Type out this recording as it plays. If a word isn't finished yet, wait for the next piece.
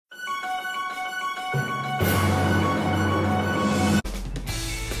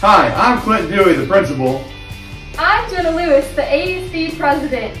Hi, I'm Clint Dewey, the principal. I'm Jenna Lewis, the ASB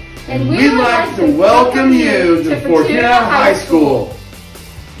president. And we'd like to welcome you to Fortuna High School.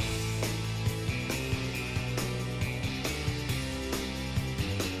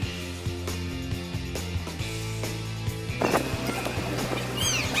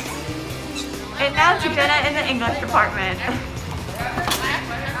 And now to Jenna in the English department.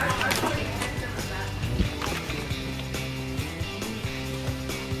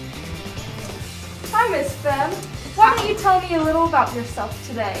 Hi, Miss Fem. Why don't you tell me a little about yourself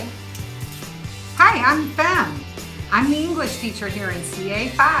today? Hi, I'm Fem. I'm the English teacher here in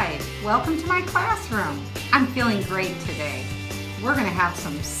CA5. Welcome to my classroom. I'm feeling great today. We're going to have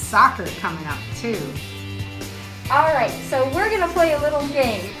some soccer coming up too. Alright, so we're going to play a little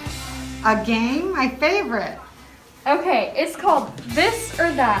game. A game? My favorite. Okay, it's called This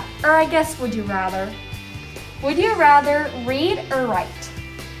or That, or I guess Would You Rather. Would you rather read or write?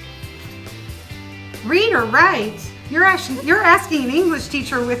 Read or write? You're asking an English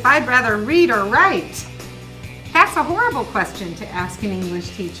teacher if I'd rather read or write. That's a horrible question to ask an English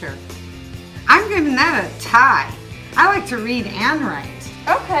teacher. I'm giving that a tie. I like to read and write.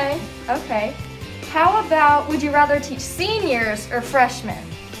 Okay. How about would you rather teach seniors or freshmen?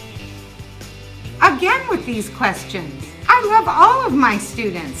 Again with these questions. I love all of my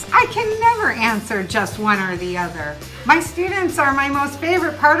students. I can never answer just one or the other. My students are my most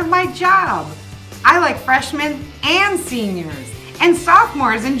favorite part of my job. I like freshmen and seniors, and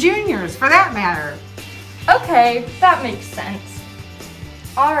sophomores and juniors for that matter. Okay, that makes sense.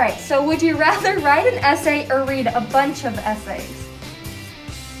 Alright, so would you rather write an essay or read a bunch of essays?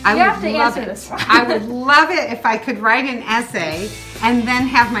 You have to answer this one. I would love it if I could write an essay and then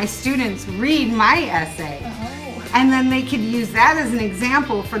have my students read my essay. Oh. And then they could use that as an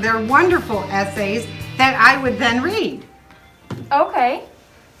example for their wonderful essays that I would then read. Okay.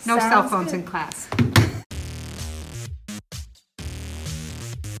 No Sounds cell phones good. in class.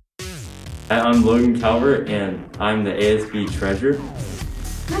 Hi, I'm Logan Calvert, and I'm the ASB treasurer.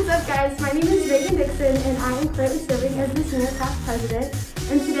 What's up, guys? My name is Reagan Dixon, and I am currently serving as the senior class president.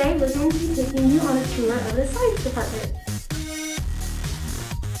 And today we're going to be taking you on a tour of the science department.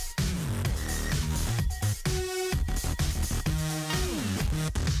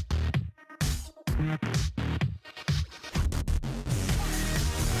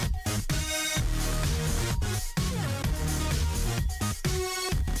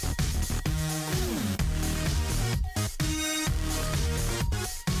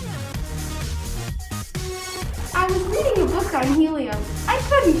 I was reading a book on helium. I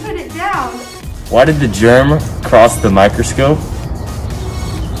couldn't put it down. Why did the germ cross the microscope?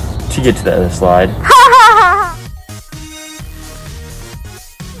 To get to the other slide.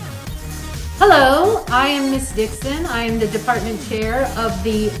 Hello, I am Miss Dixon. I am the department chair of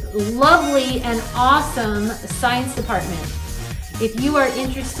the lovely and awesome science department. If you are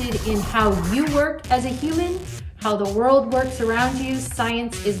interested in how you work as a human, how the world works around you,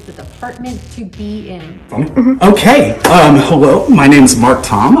 science is the department to be in. Okay, hello, my name is Mark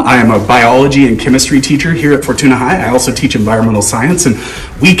Tom. I am a biology and chemistry teacher here at Fortuna High. I also teach environmental science, and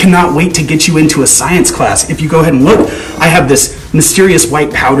we cannot wait to get you into a science class. If you go ahead and look, I have this mysterious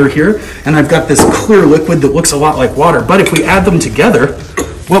white powder here, and I've got this clear liquid that looks a lot like water, but if we add them together,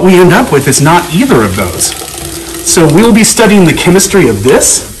 what we end up with is not either of those. So we'll be studying the chemistry of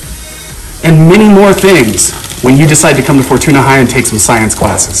this and many more things when you decide to come to Fortuna High and take some science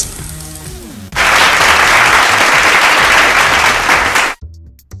classes.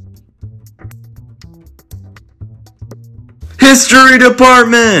 History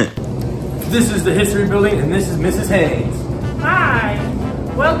department! This is the history building, and this is Mrs. Haynes. Hi,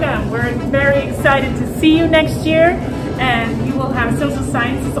 welcome. We're very excited to see you next year, and you will have social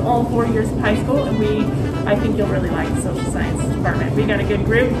sciences all 4 years of high school, and I think you'll really like the social science department. We got a good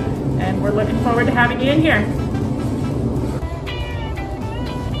group, and we're looking forward to having you in here.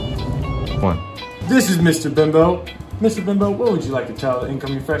 This is Mr. Bimbo. Mr. Bimbo, what would you like to tell the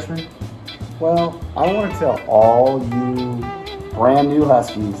incoming freshmen? Well, I want to tell all you brand new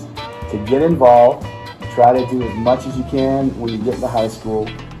Huskies to get involved, try to do as much as you can when you get into high school,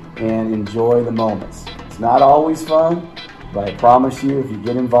 and enjoy the moments. It's not always fun, but I promise you, if you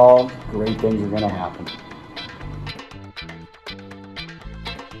get involved, great things are going to happen.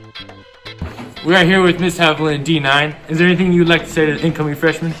 We are here with Miss Haviland, D9. Is there anything you'd like to say to the incoming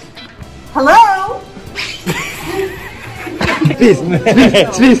freshmen? Hello? Space.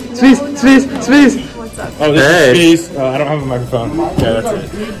 Oh, this is Space. I don't have a microphone. Yeah,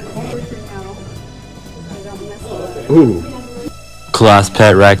 that's it. Ooh. Class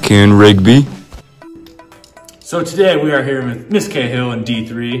pet raccoon Rigby. So today we are here with Miss Cahill in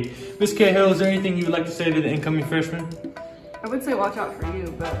D3. Miss Cahill, is there anything you would like to say to the incoming freshmen? I would say watch out for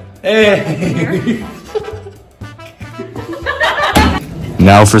you, but... Hey!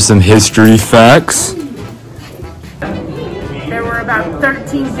 Now for some history facts. There were about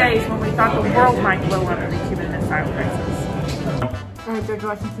 13 days when we thought the world might blow up in the Cuban Missile Crisis. George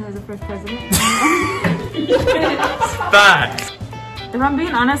Washington is the first president. Facts! If I'm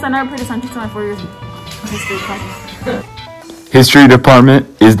being honest, I never paid attention to my 4 years history class. History department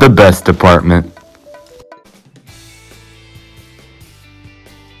is the best department.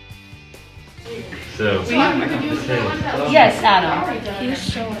 So, Yes, Adam.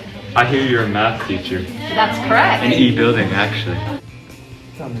 I hear you're a math teacher. That's correct. In E-building, actually.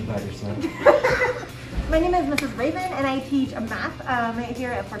 Tell me about yourself. My name is Mrs. Raven and I teach math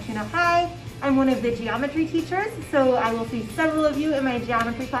here at Fortuna High. I'm one of the geometry teachers, so I will see several of you in my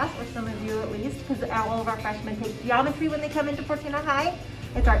geometry class, or some of you at least, because all of our freshmen take geometry when they come into Fortuna High.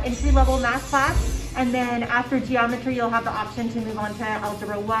 It's our entry-level math class, and then after geometry you'll have the option to move on to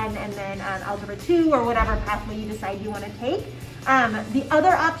Algebra 1 and then Algebra 2 or whatever pathway you decide you want to take. The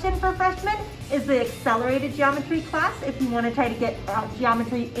other option for freshmen is the accelerated geometry class if you want to try to get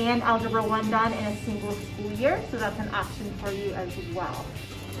geometry and Algebra 1 done in a single school year, so that's an option for you as well.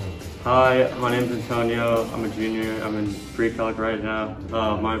 Hi, my name is Antonio. I'm a junior. I'm in pre-calc right now.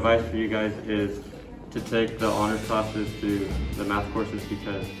 My advice for you guys is to take the honors classes to the math courses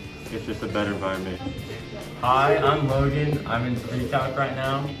because it's just a better environment. Hi, I'm Logan. I'm in pre-calc right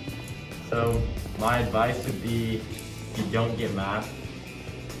now. So my advice would be, if you don't get math,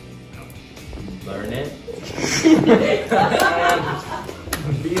 learn it.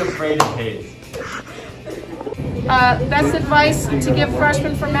 And be afraid of hates. Best advice to give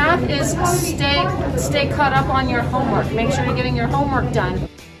freshmen for math is stay caught up on your homework. Make sure you're getting your homework done.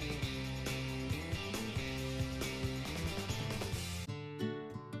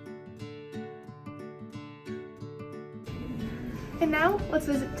 And now, let's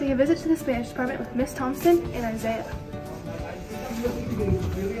take a visit to the Spanish department with Miss Thompson and Isaiah.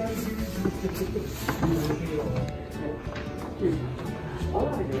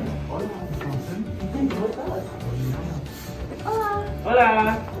 Hola.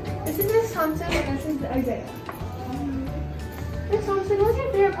 Hola. This is Miss Thompson and this is Isaiah. Miss Thompson, what's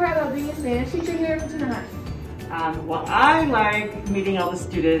your favorite part about being a Spanish teacher here at Fortuna High? Well, I like meeting all the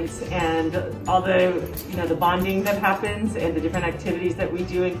students and all the, the bonding that happens and the different activities that we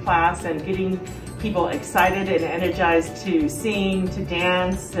do in class and getting people excited and energized to sing, to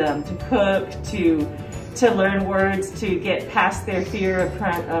dance, to cook, to learn words, to get past their fear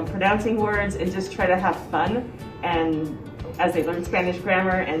of pronouncing words and just try to have fun. And as they learn Spanish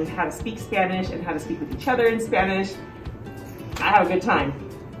grammar and how to speak Spanish and how to speak with each other in Spanish, I have a good time.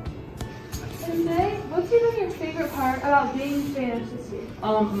 And May, what's been your favorite part about being Spanish this year?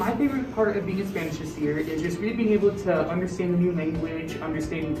 My favorite part of being in Spanish this year is just really being able to understand the new language,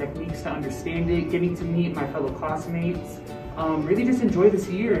 understanding techniques to understand it, getting to meet my fellow classmates, really just enjoy this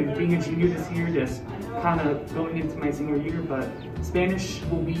year and being a junior this year, just kind of going into my senior year. But Spanish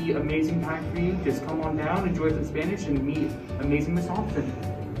will be an amazing time for you. Just come on down, enjoy some Spanish, and meet amazing Miss Thompson.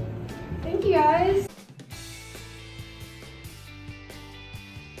 Thank you guys.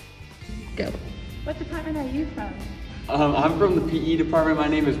 Go. What department are you from? I'm from the PE department. My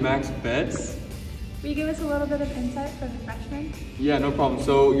name is Max Betts. Will you give us a little bit of insight for the freshmen? Yeah, no problem.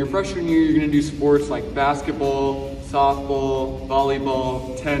 So your freshman year, you're gonna do sports like basketball, softball,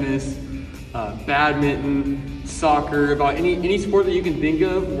 volleyball, tennis, badminton, soccer, about any sport that you can think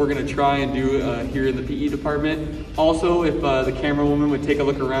of, we're gonna try and do here in the PE department. Also, if the camera woman would take a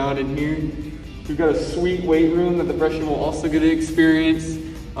look around in here, we've got a sweet weight room that the freshmen will also get to experience.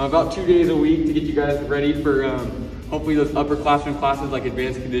 About 2 days a week to get you guys ready for hopefully those upperclassmen classes like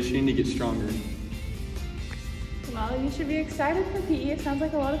advanced conditioning to get stronger. Well, you should be excited for PE. It sounds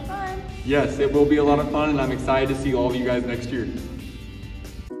like a lot of fun. Yes, it will be a lot of fun and I'm excited to see all of you guys next year.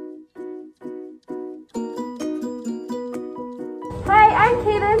 Hi, I'm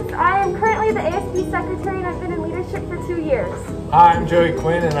Cadence. I am currently the ASB secretary and I've been in leadership for 2 years. Hi, I'm Joey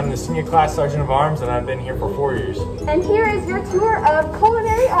Quinn and I'm the senior class sergeant of arms and I've been here for 4 years. And here is your tour of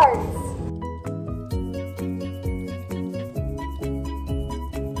culinary arts.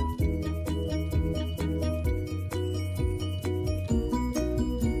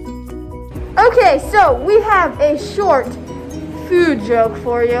 Okay, so we have a short food joke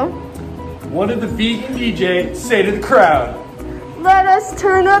for you. What did the DJ say to the crowd? Let us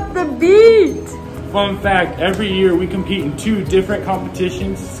turn up the beat. Fun fact, every year we compete in 2 different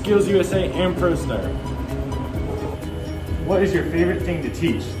competitions, Skills USA and Pro Star. What is your favorite thing to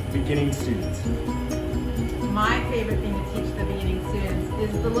teach beginning students? my favorite thing to teach the beginning students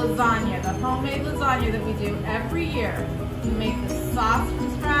is the lasagna, the homemade lasagna that we do every year. We make the sauce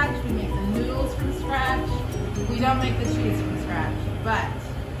from scratch, we make the noodles from scratch, we don't make the cheese from scratch, but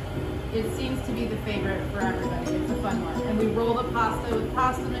it seems to be the favorite for everybody. It's a fun one. And we roll the pasta with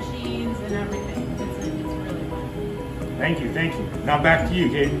pasta machines and everything. It's really fun. Thank you, thank you. Now back to you,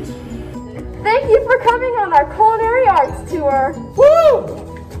 Cadence. Thank you for coming on our culinary arts tour. Woo!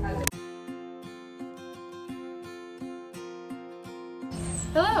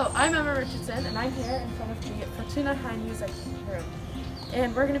 Hello, I'm Emma Richardson, and I'm here in front of the Fortuna High Music Room.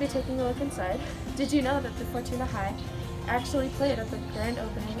 And we're going to be taking a look inside. Did you know that the Fortuna High actually played at the grand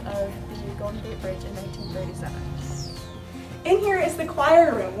opening of the Golden Gate Bridge in 1937? In here is the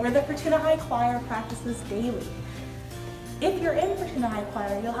choir room, where the Fortuna High Choir practices daily. If you're in Fortuna High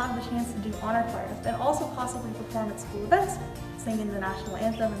Choir, you'll have the chance to do honor choir and also possibly perform at school events, singing the national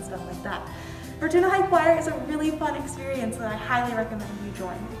anthem and stuff like that. Fortuna High Choir is a really fun experience that I highly recommend you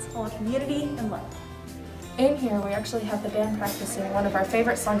join. It's full of community and love. In here, we actually have the band practicing one of our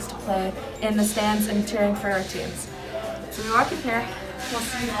favorite songs to play in the stands and cheering for our teams. So we walk in here, we'll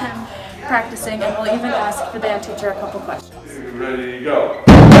see them practicing, and we'll even ask the band teacher a couple questions. Ready to go.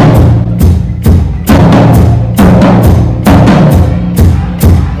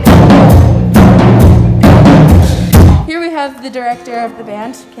 Here we have the director of the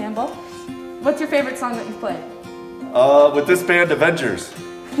band, Campbell. What's your favorite song that you've played? With this band, Avengers.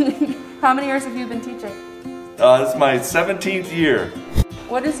 How many years have you been teaching? This is my 17th year.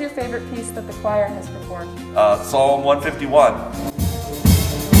 What is your favorite piece that the choir has performed? Psalm 151.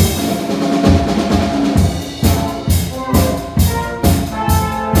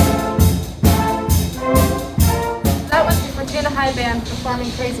 That was the Fortuna High Band performing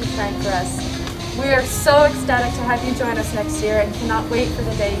Crazy Train for us. We are so ecstatic to have you join us next year and cannot wait for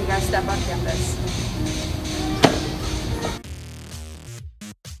the day you guys step on campus.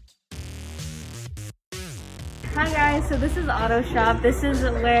 Hi guys, so this is Auto Shop. This is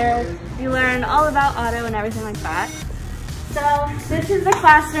where you learn all about auto and everything like that. So this is the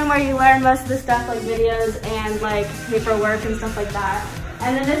classroom where you learn most of the stuff like videos and like paperwork and stuff like that.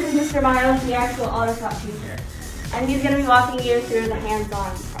 And then this is Mr. Miles, the actual Auto Shop teacher. And he's going to be walking you through the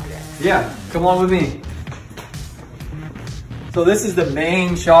hands-on projects. Yeah, come on with me. So this is the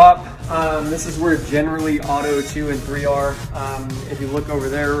main shop. This is where generally auto 2 and 3 are. If you look over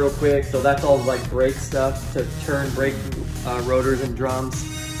there real quick, so that's all like brake stuff to turn brake rotors and drums.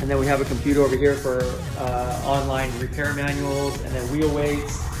 And then we have a computer over here for online repair manuals, and then wheel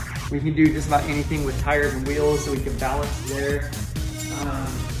weights. We can do just about anything with tires and wheels, so we can balance there.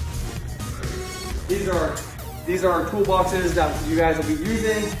 These are our toolboxes that you guys will be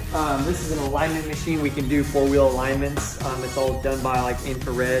using. This is an alignment machine. We can do 4-wheel alignments. It's all done by like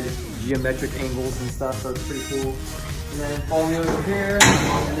infrared geometric angles and stuff, so it's pretty cool. And then follow me over here,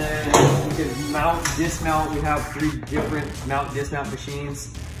 and then we can mount, dismount. We have 3 different mount, dismount machines.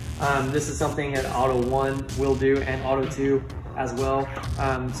 This is something that Auto 1 will do and Auto 2 as well.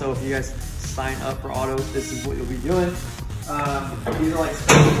 So if you guys sign up for Auto, this is what you'll be doing. These are like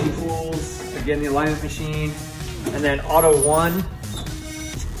specialty tools. Again, the alignment machine. And then Auto 1, you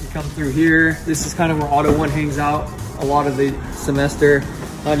come through here. This is kind of where Auto 1 hangs out a lot of the semester.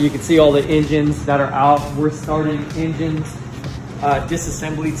 You can see all the engines that are out. We're starting engines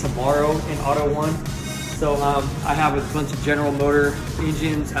disassembly tomorrow in Auto 1. So I have a bunch of General Motor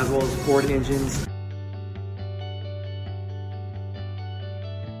engines as well as Ford engines.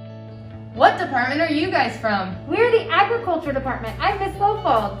 What department are you guys from? We're the agriculture department. I'm Miss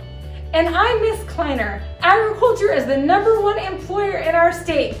Lowfold. And I'm Miss Kleiner. Agriculture is the #1 employer in our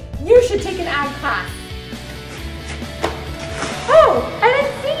state. You should take an ag class. Oh, I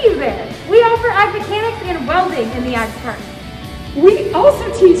didn't see you there. We offer ag mechanics and welding in the ag department. We also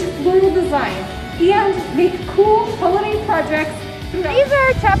teach floral design and make cool holiday projects. These are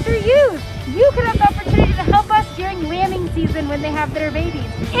our chapter youth. You could have the opportunity to help us during lambing season when they have their babies.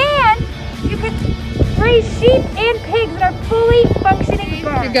 And you could raise sheep and pigs in our fully functioning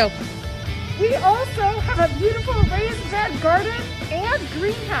farm. Here you go. We also have a beautiful raised bed garden and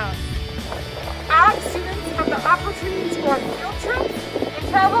greenhouse. Ag students have the opportunity to go on field trips and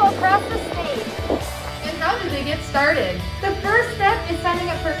travel across the state. And how do they get started? The first step is signing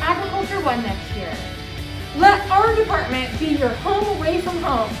up for Agriculture 1 next year. Let our department be your home away from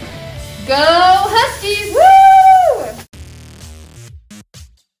home. Go Huskies! Woo!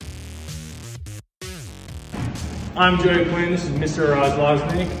 I'm Joey Quinn, this is Mr.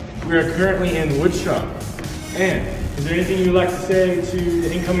 Rozloznik. We are currently in woodshop. And is there anything you'd like to say to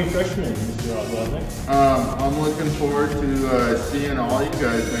the incoming freshmen, Mr. Rozloznik? I'm looking forward to seeing all you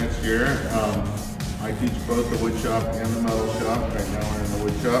guys next year. I teach both the wood shop and the metal shop. Right now we're in the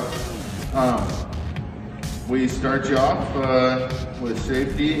wood shop. We start you off with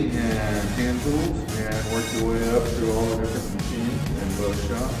safety and hand tools and work your way up through all the different machines in both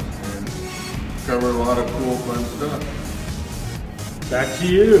shops and cover a lot of cool, fun stuff. Back to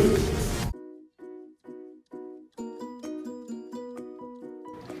you.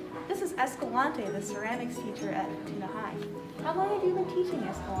 This is Escalante, the ceramics teacher at Fortuna High. How long have you been teaching,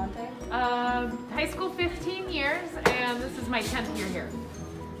 Escalante? High school 15 years, and this is my 10th year here.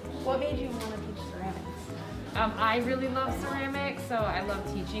 What made you want to teach ceramics? I really love ceramics, so I love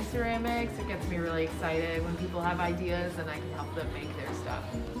teaching ceramics. It gets me really excited when people have ideas and I can help them make their stuff.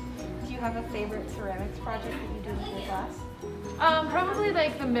 Do you have a favorite ceramics project that you do with your class? Probably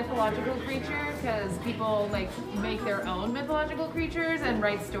like the mythological creature, because people like make their own mythological creatures and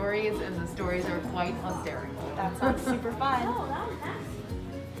write stories, and the stories are quite hysterical. That sounds super fun.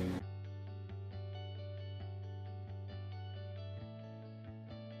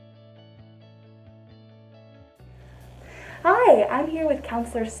 Hi, I'm here with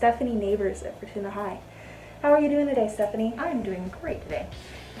Counselor Stephanie Neighbors at Fortuna High. How are you doing today, Stephanie? I'm doing great today.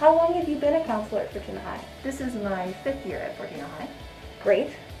 How long have you been a counselor at Fortuna High? This is my 5th year at Fortuna High.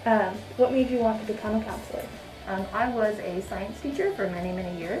 Great. What made you want to become a counselor? I was a science teacher for many,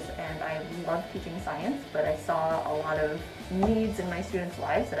 many years, and I loved teaching science, but I saw a lot of needs in my students'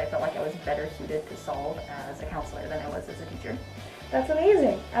 lives that I felt like I was better suited to solve as a counselor than I was as a teacher. That's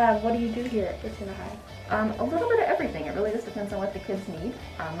amazing. What do you do here at Fortuna High? A little bit of everything. It really just depends on what the kids need.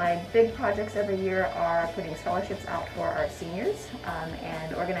 My big projects every year are putting scholarships out for our seniors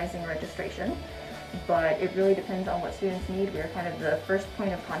and organizing registration. But it really depends on what students need. We're kind of the first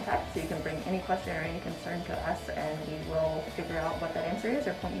point of contact, so you can bring any question or any concern to us and we will figure out what that answer is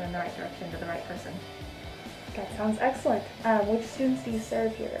or point you in the right direction to the right person. That sounds excellent. Which students do you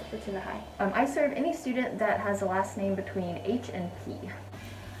serve here at Fortuna High? I serve any student that has a last name between H and P.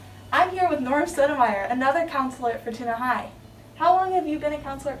 I'm here with Norm Sotomayor, another counselor at Fortuna High. How long have you been a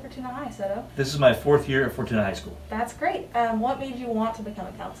counselor at Fortuna High, Soto? This is my 4th year at Fortuna High School. That's great. What made you want to become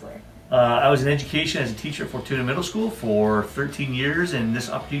a counselor? I was in education as a teacher at Fortuna Middle School for 13 years, and this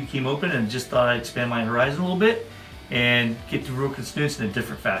opportunity came open and just thought I'd expand my horizon a little bit and get to work with students in a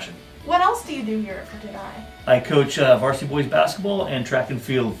different fashion. What else do you do here at Fortuna High? I coach varsity boys basketball and track and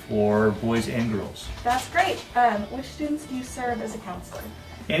field for boys and girls. That's great. Which students do you serve as a counselor?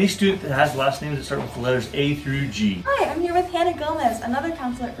 Any student that has last names that start with the letters A through G. Hi, I'm here with Hannah Gomez, another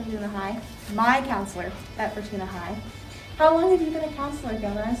counselor at Fortuna High, my counselor at Fortuna High. How long have you been a counselor,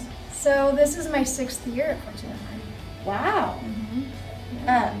 Gomez? So this is my 6th year at Fortuna High. Wow.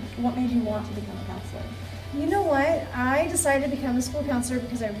 What made you want to become a counselor? You know what? I decided to become a school counselor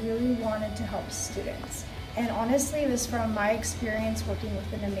because I really wanted to help students. And honestly, it was from my experience working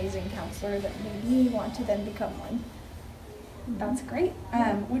with an amazing counselor that made me want to then become one. That's great.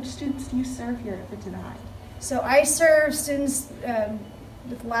 Which students do you serve here at Fortuna High? So I serve students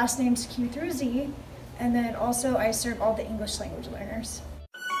with last names Q through Z, and then also I serve all the English language learners.